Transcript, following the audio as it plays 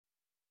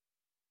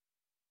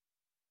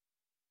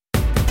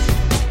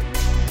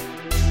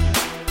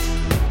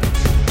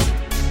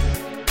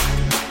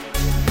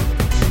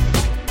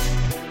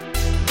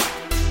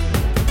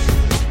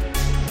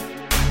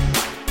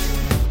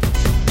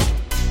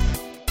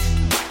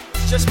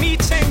Just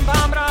meet Singh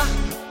Bhamra,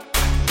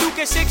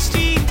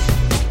 2K16.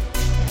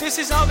 This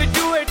is how we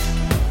do it.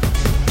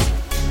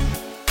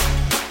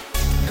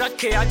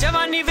 ਰੱਖਿਆ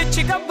ਜਵਾਨੀ ਵਿੱਚ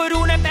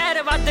ਗੱਭਰੂ ਨੇ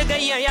ਪੈਰ ਵੱਧ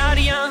ਗਈਆਂ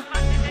ਯਾਰੀਆਂ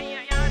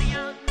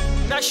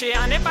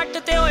ਨਸ਼ਿਆਂ ਨੇ ਪੱਟ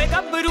ਤੇ ਹੋਏ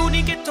ਗੱਭਰੂ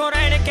ਨੀ ਕਿੱਥੋਂ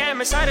ਰਹਿਣ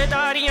ਕੈਮ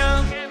ਸਰਦਾਰੀਆਂ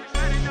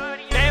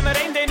ਟਾਈਮ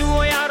ਰਹਿੰਦੇ ਨੂੰ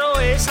ਓ ਯਾਰੋ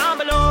ਏ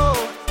ਸਾਂਭ ਲੋ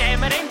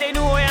ਟਾਈਮ ਰਹਿੰਦੇ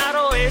ਨੂੰ ਓ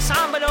ਯਾਰੋ ਏ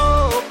ਸਾਂਭ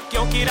ਲੋ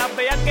ਕਿਉਂਕਿ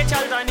ਰੱਬ ਅੱਗੇ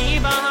ਚੱਲਦਾ ਨੀ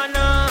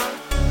ਬਹਾਨਾ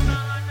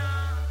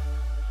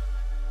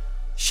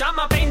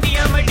ਸ਼ਾਮਾਂ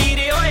ਪੈਂਦੀਆਂ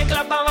ਮੰਡੀਰੇ ਓਏ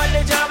ਕਲੱਬਾਂ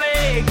ਵੱਲ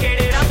ਜਾਵੇ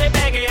ਕਿਹੜੇ ਰਾਹ ਤੇ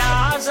ਪੈ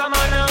ਗਿਆ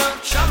ਜ਼ਮਾਨਾ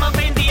ਸ਼ਾਮਾਂ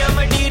ਪੈਂਦੀਆਂ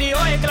ਮੰਡੀਰੇ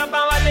ਓਏ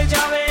ਕਲੱਬਾਂ ਵੱਲ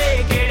ਜਾਵੇ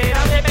ਕਿਹੜੇ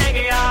ਰਾਹ ਤੇ ਪੈ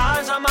ਗਿਆ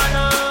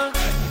ਜ਼ਮਾਨਾ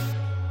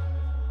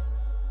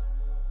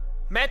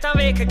ਮੈਂ ਤਾਂ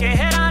ਵੇਖ ਕੇ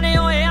ਹੈਰਾਨ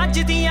ਹੋਏ ਅੱਜ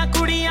ਦੀਆਂ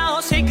ਕੁੜੀਆਂ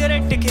ਉਹ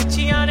ਸਿਗਰਟ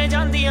ਖਿੱਚੀਆਂ ਨੇ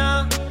ਜਾਂਦੀਆਂ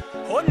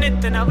ਉਹ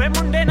ਨਿੱਤ ਨਵੇਂ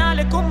ਮੁੰਡੇ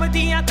ਨਾਲ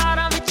ਘੁੰਮਦੀਆਂ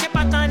ਕਾਰਾਂ ਵਿੱਚ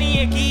ਪਤਾ ਨਹੀਂ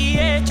ਇਹ ਕੀ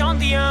ਇਹ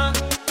ਚਾਹੁੰਦੀਆਂ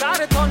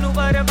ਘਰ ਤੁਹਾਨੂੰ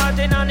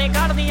ਬਰਬਾਦ ਨਾ ਨੇ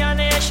ਕਰਦੀਆਂ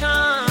ਨੇ ਐਸ਼ਾਂ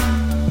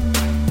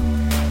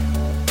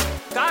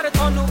ਘਰ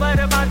ਤੁਹਾਨੂੰ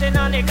ਬਰਬਾਦ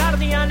ਨਾ ਨੇ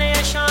ਕਰਦੀਆਂ ਨੇ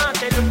ਐਸ਼ਾਂ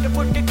ਤੇ ਲੁੱਟ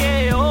ਪੁੱਟ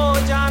ਕੇ ਹੋ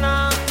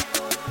ਜਾਣਾ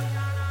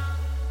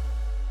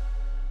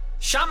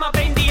ਸ਼ਾਮਾਂ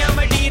ਪੈਂਦੀਆਂ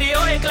ਮੰਡੀਰੇ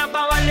ਓਏ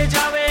ਕਲੱਬਾਂ ਵੱਲ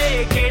ਜਾਵੇ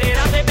ਕਿਹੜੇ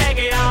ਰਾਹ ਤੇ ਪੈ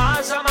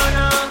ਗਿਆ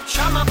ਜ਼ਮਾਨਾ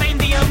ਸ਼ਾਮਾਂ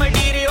ਪੈਂਦੀਆਂ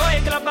ਮੰਡੀਰੇ ਓਏ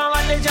ਕਲੱਬਾਂ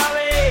ਵੱਲ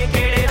ਜਾਵੇ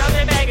ਕਿਹੜੇ ਰਾਹ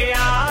ਤੇ ਪੈ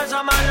ਗਿਆ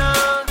ਜ਼ਮਾਨਾ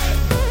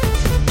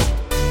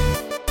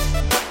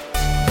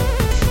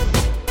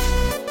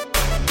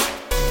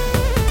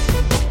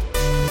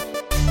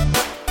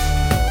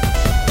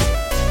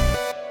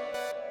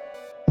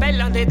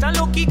ਪਹਿਲਾਂ ਦੇ ਤਾਂ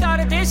ਲੋਕੀ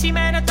ਕਰਦੇ ਸੀ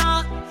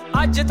ਮਿਹਨਤਾਂ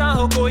ਅੱਜ ਤਾਂ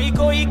ਉਹ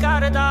ਕੋਈ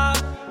ਕਰਦਾ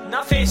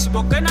ਨਾ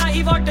ਫੇਸਬੁੱਕ ਨਾ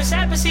ਹੀ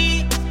WhatsApp ਸੀ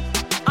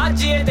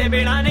ਅੱਜ ਇਹਦੇ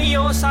ਬਿਨਾਂ ਨਹੀਂ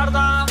ਹੋ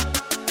ਸਰਦਾ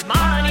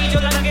ਮਾੜਾ ਨੀ ਜੋ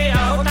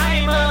ਲੰਘਿਆ ਉਹ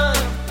ਟਾਈਮ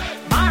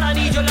ਮਾੜਾ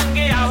ਨੀ ਜੋ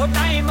ਲੰਘਿਆ ਉਹ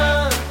ਟਾਈਮ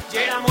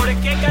ਜਿਹੜਾ ਮੁੜ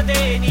ਕੇ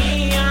ਕਦੇ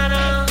ਨਹੀਂ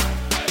ਆਣਾ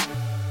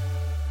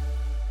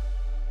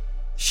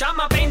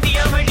ਸ਼ਾਮਾਂ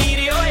ਪੈਂਦੀਆਂ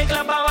ਮੰਡੀਰੇ ਓਏ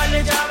ਕਲੱਬਾਂ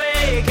ਵੱਲ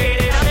ਜਾਵੇ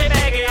ਕਿਹੜੇ ਰਾਹ ਤੇ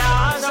ਪੈ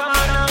ਗਿਆ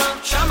ਜ਼ਮਾਨਾ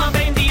ਸ਼ਾਮਾਂ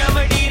ਪੈਂਦੀਆਂ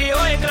ਮੰਡੀਰੇ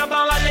ਓਏ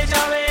ਕਲੱਬਾਂ ਵੱਲ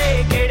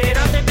ਜਾਵੇ ਕਿਹੜੇ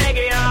ਰਾਹ ਤੇ ਪੈ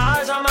ਗਿਆ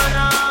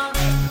ਜ਼ਮਾਨਾ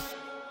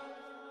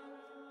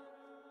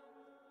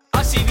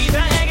ਅਸੀਂ ਵੀ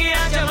ਤਾਂ ਹੈਗੇ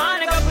ਆ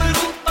ਜਵਾਨ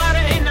ਗੱਭਰੂ ਪਰ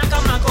ਇਹਨਾਂ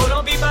ਕੰਮਾਂ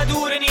ਕੋਲੋਂ ਵੀ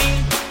ਦੂਰ ਨੀ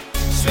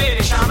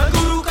ਸਵੇਰੇ ਸ਼ਾਮ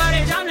ਗੁਰੂ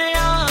ਘਰੇ ਜਾਂਦੇ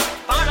ਆ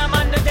ਪਾਣਾ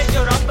ਮੰਨਦੇ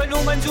ਜੋ ਰੱਬ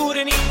ਨੂੰ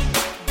ਮਨਜ਼ੂਰ ਨੀ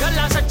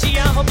ਗੱਲਾਂ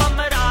ਸੱਚੀਆਂ ਹੋ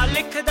ਬੰਮਰਾ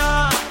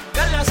ਲਿਖਦਾ